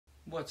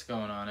What's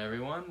going on,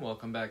 everyone?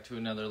 Welcome back to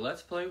another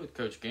Let's Play with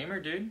Coach Gamer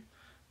Dude.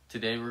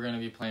 Today we're going to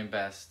be playing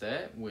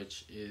Bastet,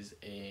 which is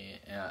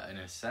an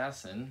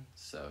assassin,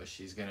 so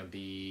she's going to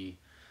be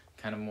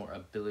kind of more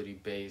ability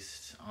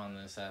based on the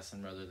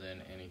assassin rather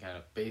than any kind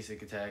of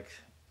basic attack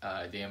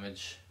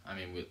damage. I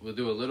mean, we'll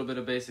do a little bit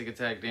of basic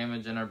attack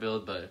damage in our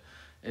build, but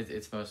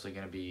it's mostly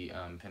going to be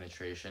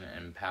penetration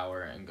and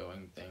power and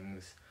going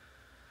things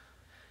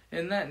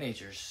in that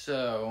nature.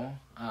 So,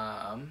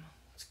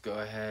 let's go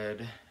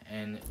ahead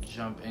and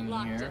jump in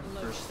here.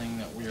 First thing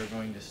that we are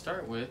going to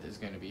start with is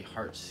going to be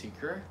Heart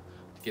Seeker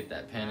to get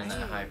that pin and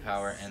that high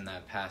power, and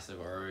that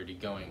passive are already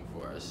going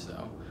for us.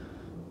 So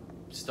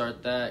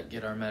start that,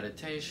 get our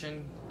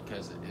meditation,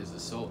 because it is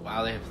assault.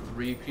 Wow, they have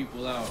 3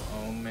 people out.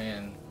 Oh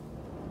man.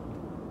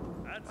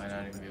 Might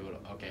not even be able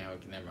to. Okay,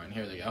 never mind.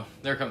 Here they go.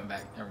 They're coming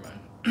back. Never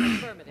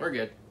mind. We're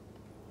good.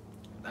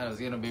 That was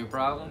gonna be a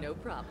problem. No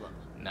problem.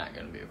 Not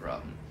gonna be a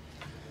problem.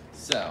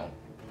 So,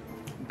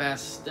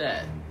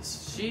 Bastet,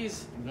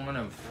 she's one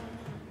of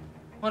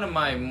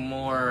my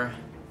more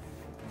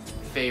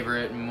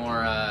favorite,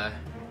 more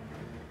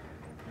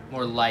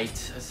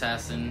light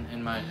assassin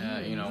in my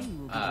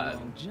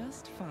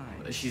just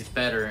fine. she's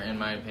better in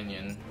my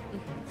opinion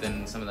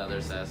than some of the other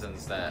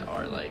assassins that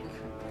are like,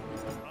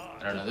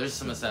 I don't know, there's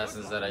some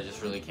assassins that I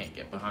just really can't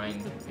get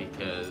behind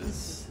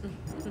because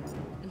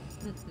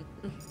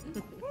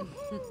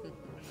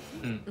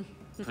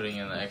putting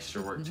in the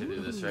extra work to do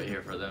this right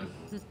here for them,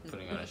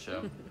 putting on a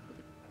show.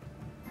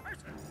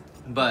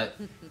 But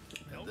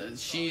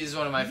she's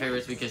one of my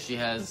favorites because she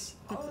has...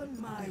 On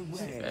my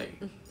way.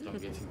 Hey,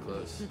 don't get too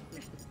close.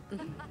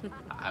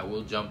 I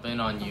will jump in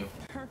on you.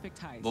 Perfect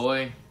height.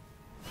 Boy.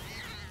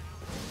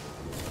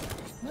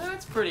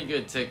 That's pretty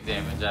good tick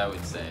damage, I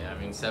would say. I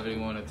mean,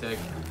 71 a tick.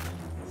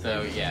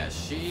 So yeah,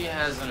 she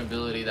has an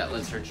ability that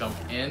lets her jump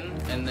in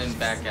and then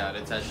back out.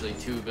 It's actually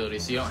 2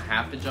 abilities, so you don't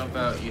have to jump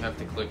out. You have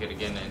to click it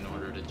again in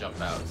order to jump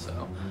out.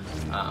 So,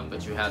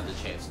 but you have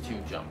the chance to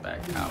jump back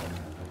out,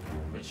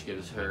 which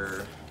gives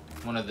her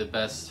one of the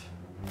best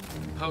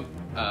poke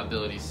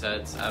ability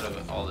sets out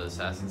of all the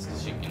assassins,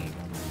 because she can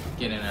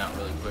get in and out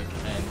really quick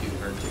and do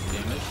her tick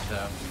damage.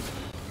 So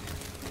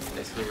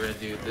basically, we're gonna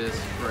do this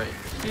right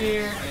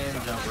here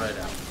and jump right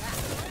out.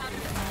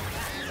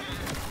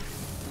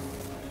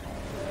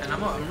 And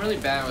I'm really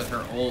bad with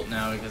her ult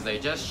now because they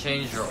just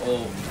changed her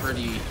ult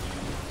pretty,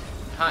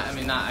 I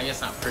mean, I guess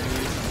not pretty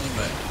recently,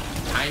 but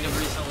kind of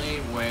recently,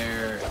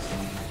 where,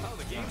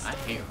 I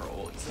hate her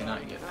ult, you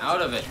cannot get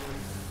out of it.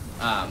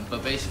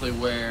 But basically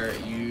where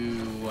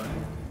you,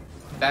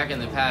 back in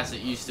the past,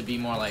 it used to be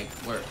more like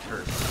where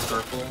her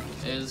circle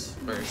is,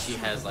 where she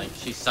has like,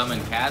 she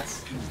summoned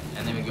cats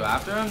and then we go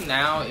after them.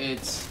 Now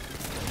it's,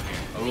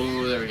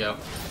 oh, there we go.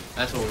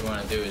 That's what we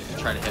want to do, is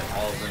try to hit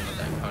all of them with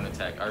that cone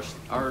attack.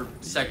 Our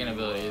second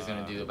ability is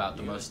going to do about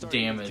the most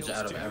damage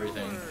out of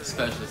everything,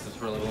 especially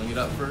since we're leveling it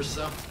up first.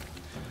 So,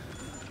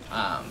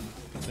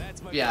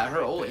 yeah,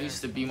 her ult used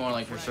to be more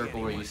like her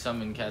circle where you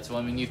summon cats. Well,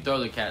 I mean, you throw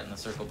the cat in the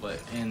circle,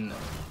 but in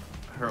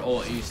her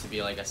ult it used to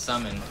be like a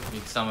summon.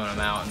 You'd summon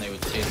them out and they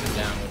would chase them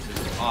down, which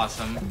was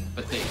awesome.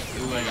 But they,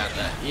 ooh, I got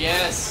that.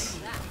 Yes!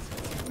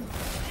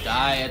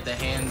 Die at the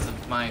hands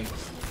of my,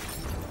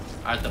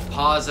 at the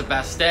paws of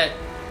Bastet.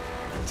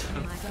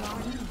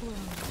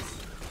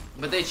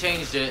 But they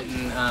changed it,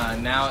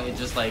 and now it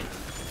just like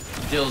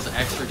deals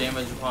extra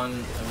damage upon.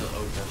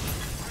 Oh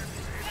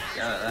gosh,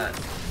 got that.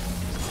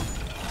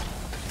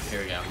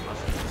 Here we go.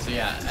 So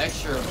yeah,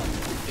 extra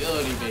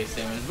ability-based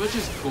damage, which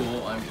is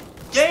cool. I mean,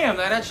 damn,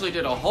 that actually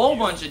did a whole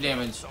bunch of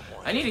damage.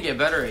 I need to get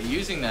better at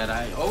using that.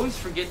 I always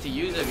forget to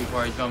use it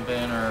before I jump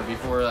in or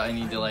before I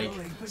need to like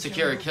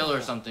secure a kill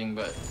or something.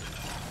 But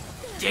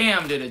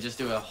damn, did it just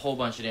do a whole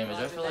bunch of damage.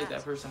 I feel like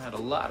that person had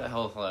a lot of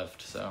health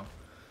left, so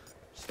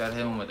just gotta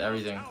hit him with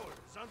everything.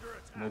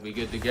 We'll be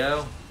good to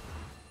go.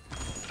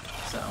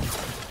 So,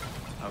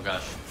 oh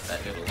gosh,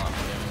 that did a lot more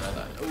damage than I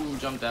thought. Ooh,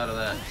 jumped out of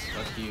that.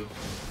 Fuck you.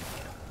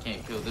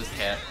 Can't kill this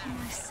cat.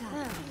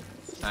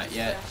 Not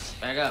yet.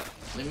 Back up.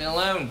 Leave me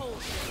alone.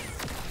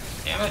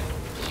 Damn it.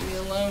 Leave me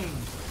alone.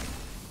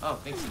 Oh,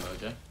 thanks,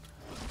 Moja.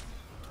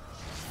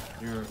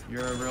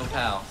 You're a real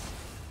pal.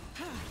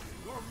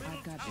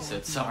 She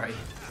said sorry.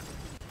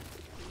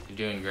 You're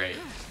doing great.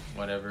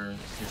 Whatever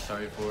you're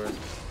sorry for, you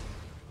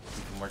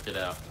can work it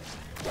out.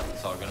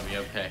 It's all gonna be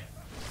okay.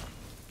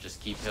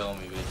 Just keep healing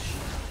me, bitch.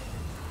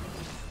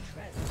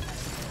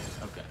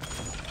 Okay.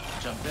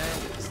 Jump in,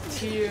 get this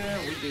tier.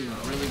 We do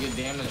really good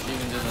damage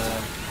even to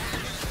the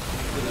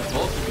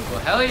vulture people.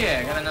 Hell yeah,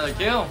 I got another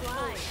kill.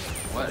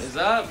 What is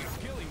up?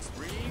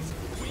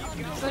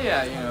 So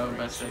yeah, you know,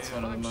 that's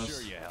one of the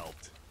most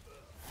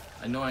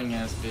annoying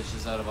ass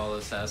bitches out of all the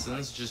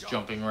assassins, just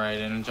jumping right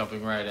in and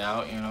jumping right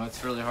out. You know,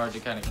 it's really hard to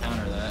kind of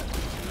counter that,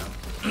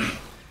 you know.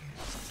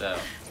 So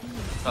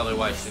probably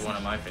why she's one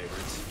of my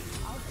favorites.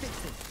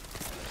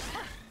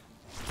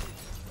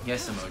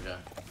 Yes, Emoja,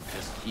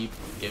 just keep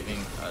giving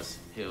us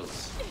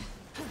heals.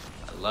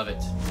 I love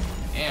it.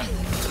 Damn,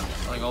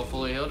 like all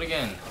fully healed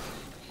again.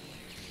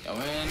 Go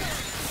in.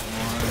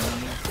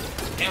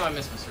 One. Damn, I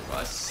missed my circle.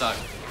 I suck.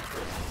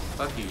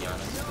 Fuck you,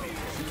 Giannis.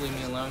 Can you leave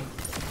me alone?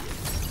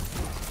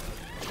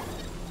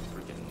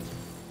 Freaking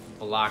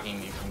blocking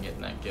me from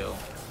getting that kill.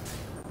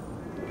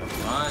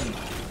 Come on.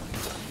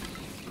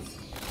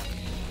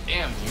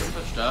 Damn, you're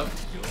pushed up.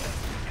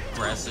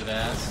 Aggressive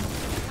ass.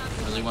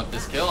 Really want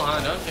this kill,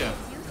 huh? Don't you?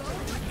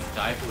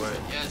 Die for it.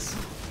 Yes.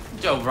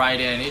 Dove right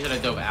in. He should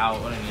have dove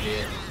out. What an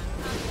idiot.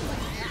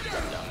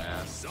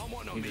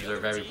 Dumbass. You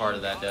deserve every part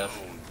of that death.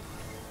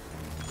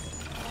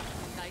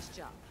 Nice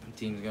job.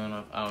 Team's going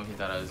up. Oh, he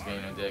thought I was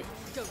being a dick.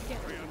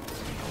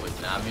 I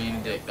was not being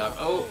a dick, dog.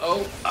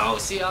 Oh,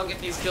 see, I'll get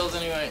these kills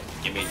anyway.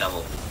 Give me a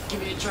double. Give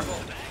me a triple.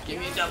 Give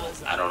me a double.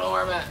 I don't know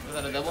where I'm at. Was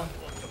that a double?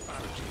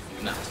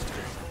 No.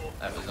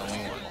 That was only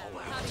one.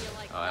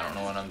 Oh, I don't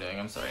know what I'm doing.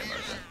 I'm sorry,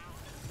 Mojo.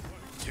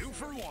 2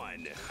 for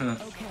 1.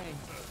 Okay.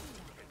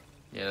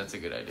 Yeah, that's a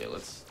good idea.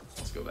 Let's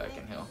go back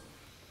and heal.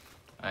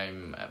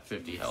 I'm at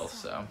 50 health,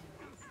 so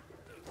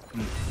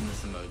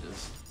miss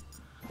emojis.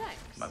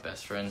 Thanks. My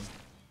best friend.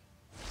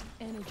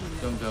 Energy.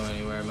 Don't go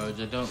anywhere,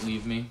 Mojo. Don't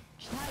leave me.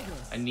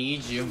 I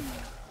need you.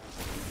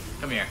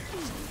 Come here.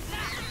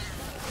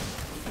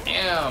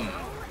 Damn.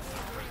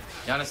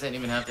 Giannis didn't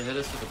even have to hit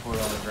us with the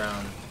portal on the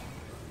ground.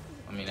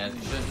 I mean, as he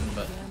shouldn't,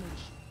 but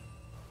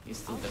he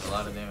still did a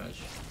lot of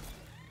damage.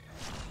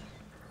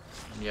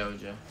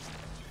 Yoja.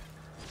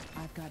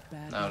 I've got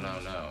bad.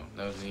 No.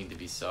 Those need to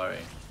be sorry.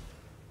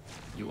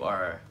 You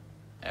are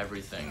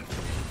everything to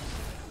me.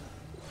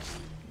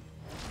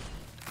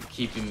 You're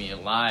keeping me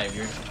alive.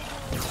 You're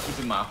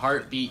keeping my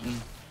heart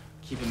beating.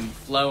 Keeping me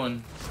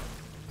flowing.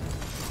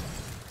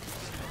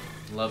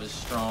 Love is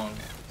strong.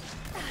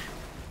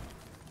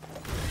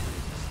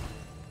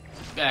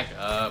 Back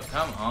up.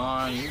 Come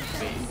on. You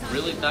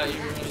really thought you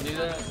were going to do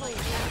that?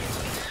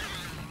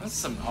 That's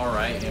some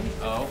alright.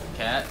 Oh,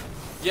 cat.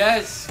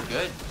 Yes!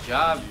 Good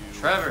job,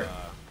 Trevor.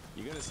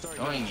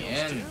 Going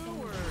in.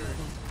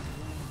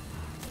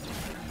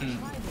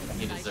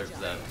 He deserves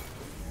that.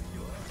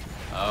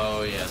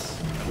 Oh, yes.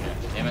 Okay.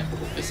 Damn it.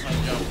 Miss my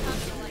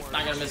jump.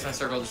 Not gonna miss my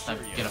circle this time.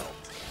 Get him.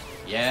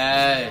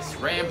 Yes!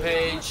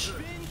 Rampage!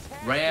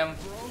 Ram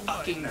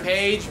fucking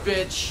page,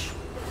 bitch!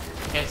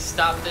 Can't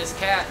stop this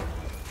cat.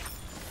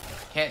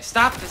 Can't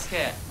stop this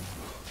cat.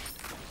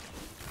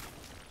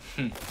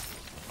 Okay.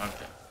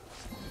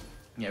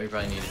 Yeah, we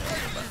probably need it,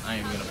 but I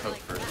am gonna poke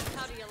first.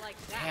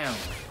 Damn,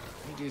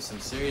 we do some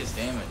serious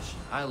damage.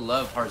 I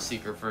love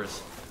Heartseeker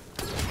first.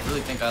 I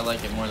really think I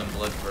like it more than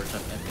Bloodforge. I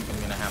think I'm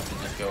gonna have to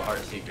just go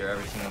Heartseeker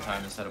every single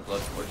time instead of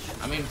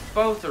Bloodforge. I mean,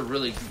 both are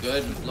really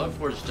good.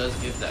 Bloodforge does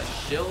give that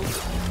shield.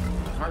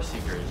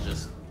 Heartseeker is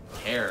just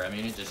care. I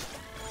mean, it just.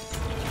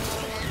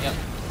 Yep.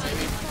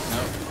 Maybe.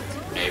 No.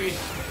 Maybe.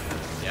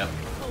 Yep.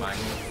 Mine.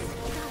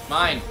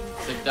 Mine.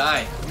 Sick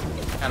die.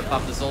 Kind of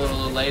popped this a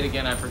little late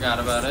again. I forgot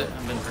about it.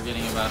 I've been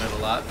forgetting about it a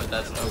lot, but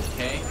that's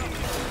okay.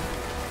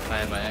 If I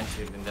had my axe,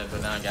 you'd been dead,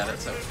 but now I got it.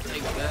 So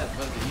take that,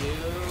 both of you.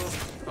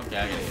 Okay,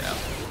 I gotta get out.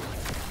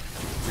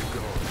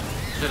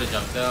 Should have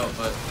jumped out,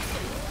 but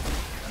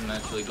I'm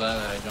actually glad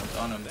that I jumped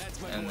on him.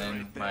 And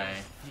then my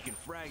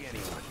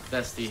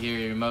bestie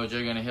here,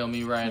 Mojo, gonna heal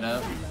me right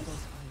up.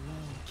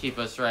 Keep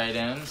us right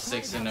in.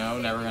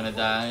 6-0. Never gonna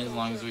die as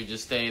long as we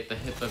just stay at the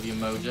hip of you,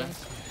 Mojo.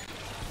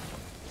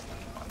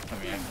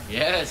 Come here.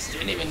 Yes,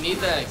 didn't even need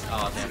that.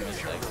 Oh, damn,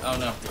 mistakes. Oh,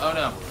 no. Oh,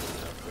 no.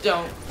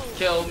 Don't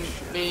kill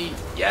me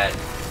yet.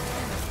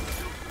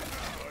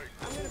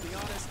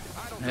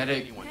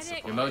 Headache.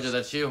 Your Mojo,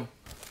 that's you.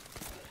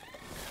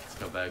 Let's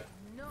go back.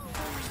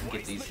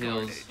 Get these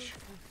heals.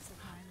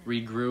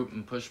 Regroup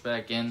and push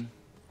back in.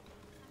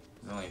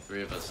 There's only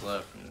 3 of us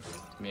left, and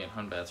me and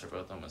Hunbats are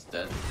both almost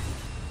dead.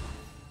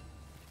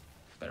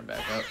 Better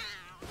back up.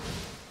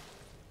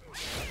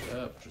 Back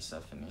up,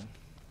 Persephone.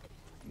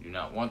 You do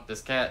not want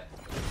this cat.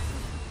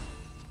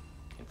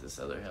 Get this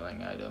other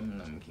healing item,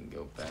 and then we can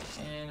go back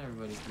in.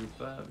 Everybody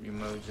group up. You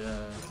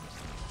Moja.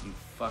 You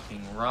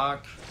fucking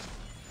rock.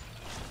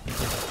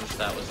 Wish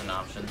that was an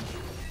option.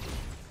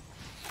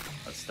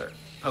 Let's start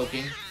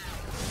poking.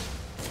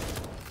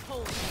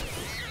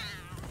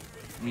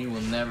 We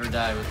will never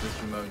die with this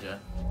Umoja.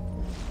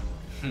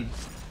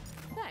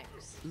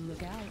 Thanks.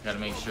 Look out. Gotta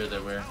make sure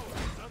that we're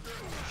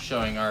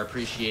showing our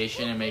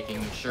appreciation and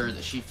making sure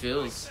that she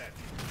feels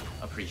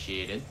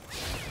appreciated,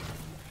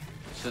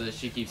 so that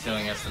she keeps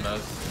healing us the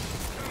most.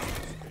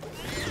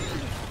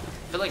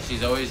 I feel like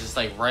she's always just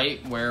like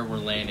right where we're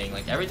landing.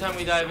 Like every time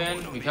we dive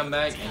in, we come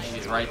back and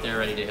she's right there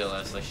ready to heal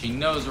us. Like she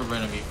knows we're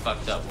gonna be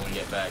fucked up when we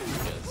get back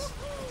because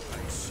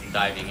I'm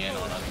diving in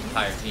on an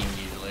entire team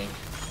usually.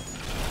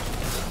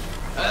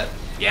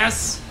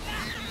 Yes!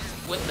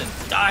 With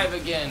the dive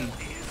again!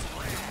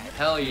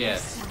 Hell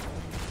yes.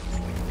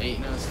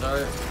 8-0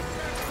 start.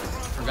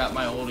 Forgot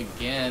my ult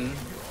again.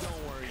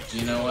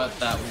 You know what?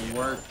 That will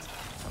work.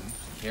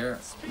 Here,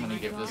 I'm gonna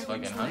give this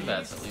fucking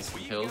Hunbats at least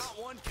some kills.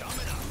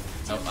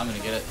 Nope, I'm gonna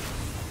get it.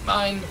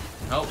 Mine!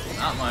 Nope,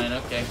 not mine.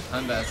 Okay,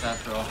 Hunbats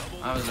after all.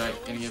 I was right,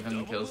 gonna give him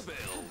the kills.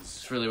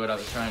 That's really what I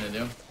was trying to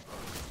do.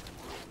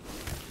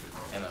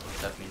 And that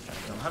was definitely trying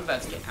to kill him.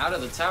 Hunbats, get out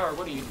of the tower.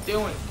 What are you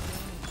doing?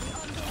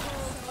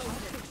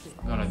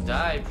 gonna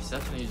die.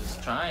 Persephone's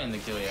just trying to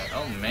kill you.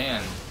 Oh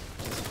man.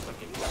 Just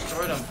fucking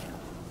destroyed him.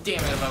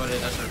 Damn it, if I would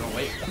hit that circle.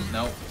 Wait,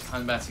 no.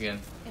 Hunt bats again.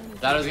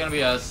 That was gonna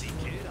be us.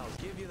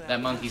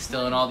 That monkey's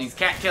stealing all these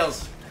cat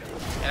kills.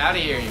 Get out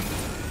of here, you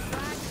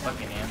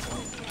fucking asshole.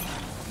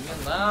 Leave me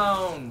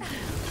alone.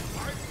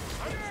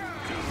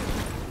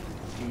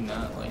 Do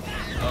not like it.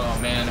 Oh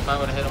man, if I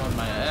would have hit him with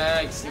my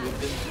axe, he would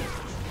have been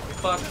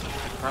fucked.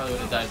 Probably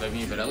would have died by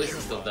me, but at least he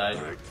still died.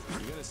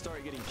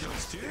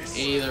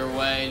 Either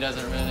way,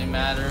 doesn't really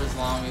matter as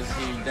long as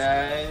he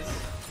dies.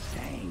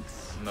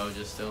 Thanks.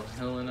 Moja's still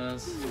healing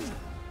us.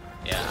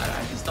 Yeah,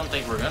 I just don't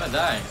think we're gonna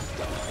die.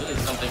 I really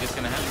just don't think it's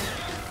gonna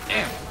happen.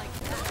 Damn!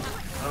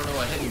 I don't know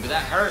what hit me, but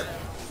that hurt!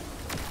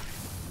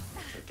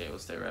 Okay, we'll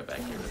stay right back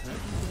here with him.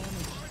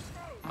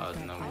 Oh,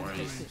 no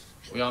worries.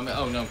 We all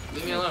oh no,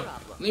 leave me alone!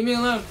 Leave me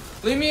alone!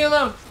 Leave me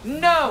alone!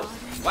 No!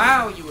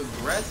 Wow, you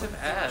aggressive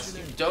ass.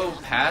 You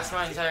dove past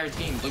my entire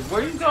team. Like,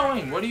 where are you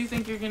going? What do you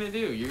think you're gonna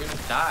do? You're gonna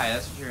die.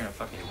 That's what you're gonna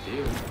fucking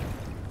do.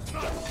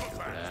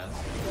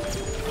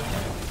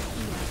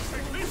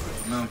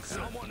 Okay.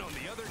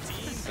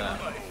 So,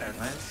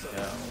 let's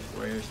go.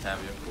 Warriors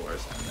Tabby, of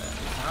course, and then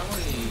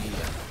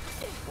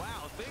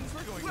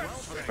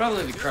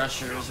probably the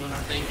Crusher is what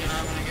I'm thinking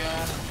I'm gonna go.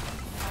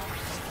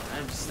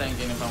 I'm just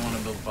thinking if I want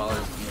to build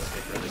Brawler's Beast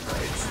really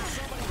quick.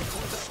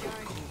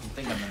 I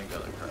think I'm gonna go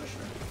the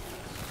Crusher.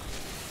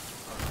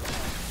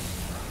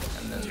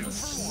 And then the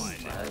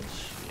Sledge,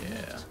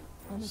 yeah.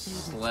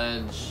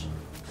 Sledge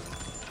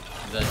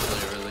is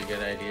actually a really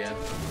good idea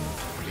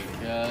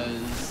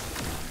because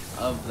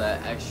of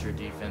that extra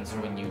defense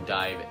when you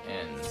dive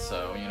in.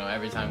 So, you know,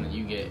 every time that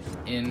you get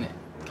in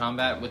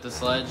combat with the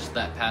Sledge,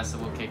 that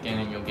passive will kick in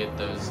and you'll get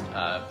those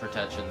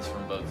protections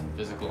from both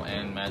physical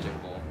and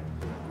magical,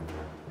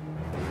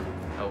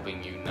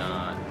 helping you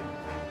not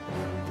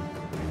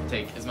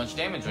take as much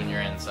damage when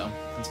you're in. So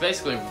it's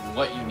basically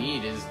what you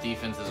need is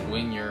defenses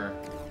when you're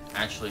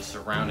actually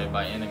surrounded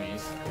by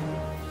enemies.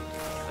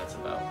 That's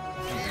about.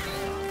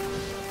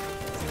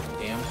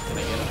 Damn, did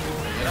I get him?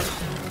 Did I get him?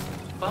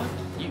 Fuck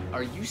you.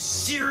 Are you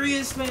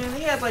serious, man?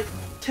 He had like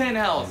 10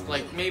 health.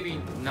 Like,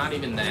 maybe not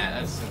even that.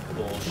 That's some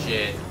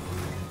bullshit.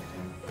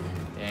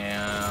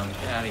 Damn.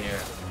 Get out of here.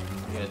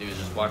 All you gotta do is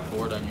just walk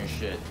forward on your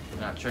shit.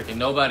 You're not tricking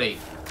nobody.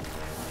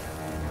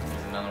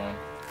 There's another one.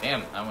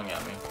 Damn, that one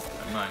got me.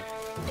 Never mind.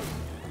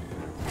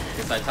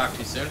 Guess I talked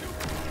too soon.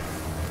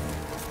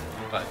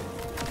 But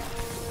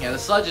yeah, the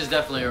Sludge is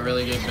definitely a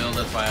really good build.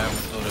 That's why I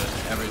almost build it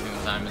every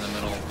single time in the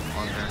middle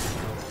on her.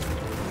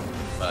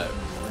 But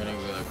we're gonna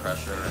go the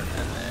Crusher,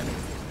 and then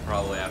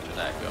probably after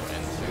that go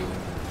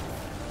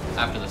into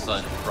after the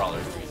Sludge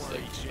Brawler's Beast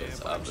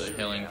because of the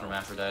healing from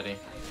Aphrodite.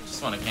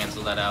 Just want to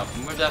cancel that out.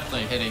 And we're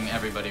definitely hitting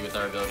everybody with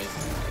our abilities.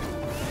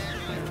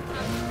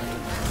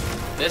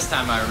 This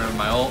time I remember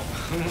my ult.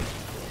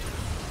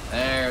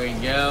 There we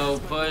go.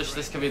 Push.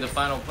 This could be the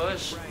final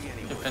push.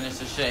 We can finish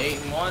this shit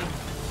 8-1.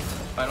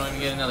 If I don't even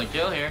get another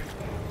kill here.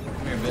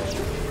 Come here, bitch.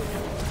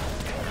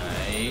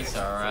 Nice.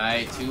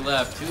 Alright. 2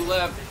 left. 2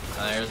 left.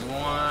 There's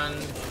one.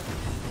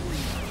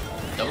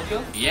 Double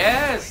kill?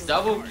 Yes!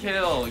 Double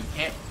kill. You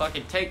can't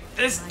fucking take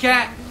this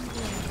cat!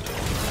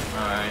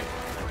 Alright.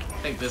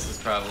 I think this is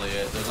probably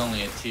it. There's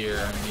only a tier,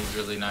 and he's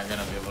really not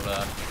gonna be able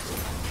to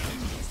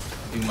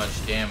do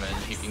much damage.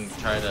 He can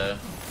try to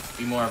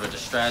be more of a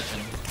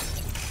distraction.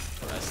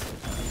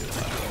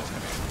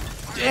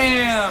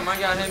 Damn! I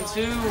got him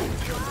too!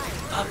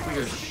 Up, we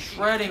are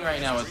shredding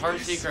right now with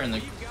Heartseeker and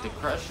the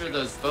Crusher.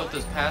 Both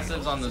those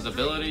passives on those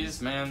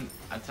abilities, man,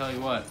 I tell you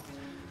what.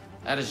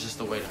 That is just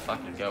the way to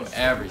fucking go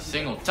every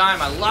single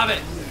time. I love it!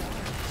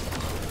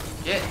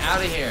 Get out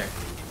of here.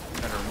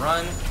 Better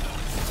run.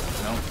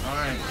 Nope.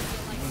 Alright.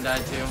 You can die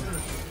too.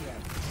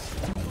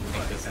 I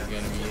think this is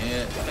gonna be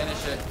it.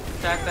 Finish it.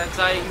 Attack that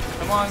Titan.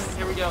 Come on.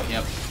 Here we go.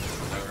 Yep.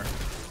 It's over.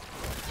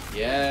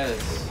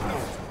 Yes.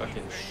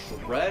 Fucking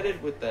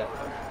shredded with that.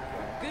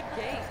 Good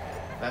game.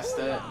 That's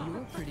that.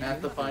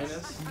 At the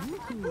finest.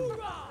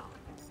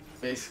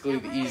 Basically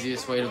the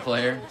easiest way to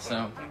play her.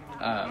 So,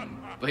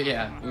 but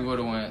yeah, we would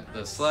have went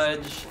the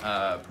Sledge,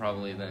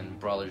 probably then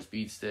Brawler's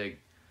Beat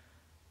Stick,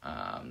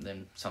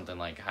 then something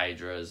like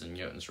Hydra's and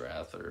Jotun's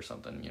Wrath or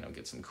something, you know,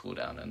 get some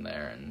cooldown in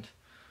there. And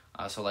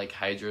also like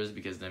Hydra's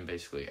because then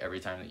basically every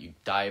time that you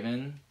dive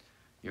in,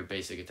 your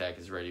basic attack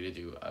is ready to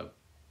do a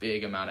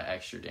big amount of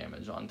extra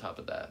damage on top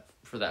of that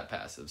for that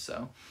passive.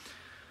 So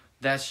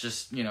that's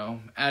just, you know,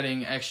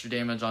 adding extra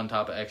damage on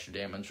top of extra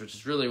damage, which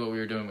is really what we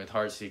were doing with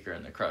Heartseeker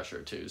and the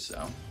Crusher too.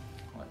 So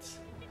let's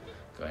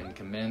go ahead and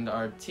commend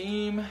our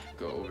team,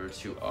 go over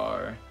to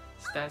our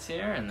stats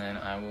here, and then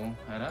I will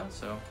head out.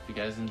 So if you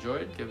guys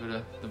enjoyed, give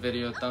the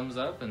video a thumbs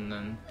up, and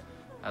then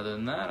other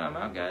than that, I'm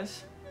out,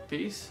 guys.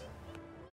 Peace.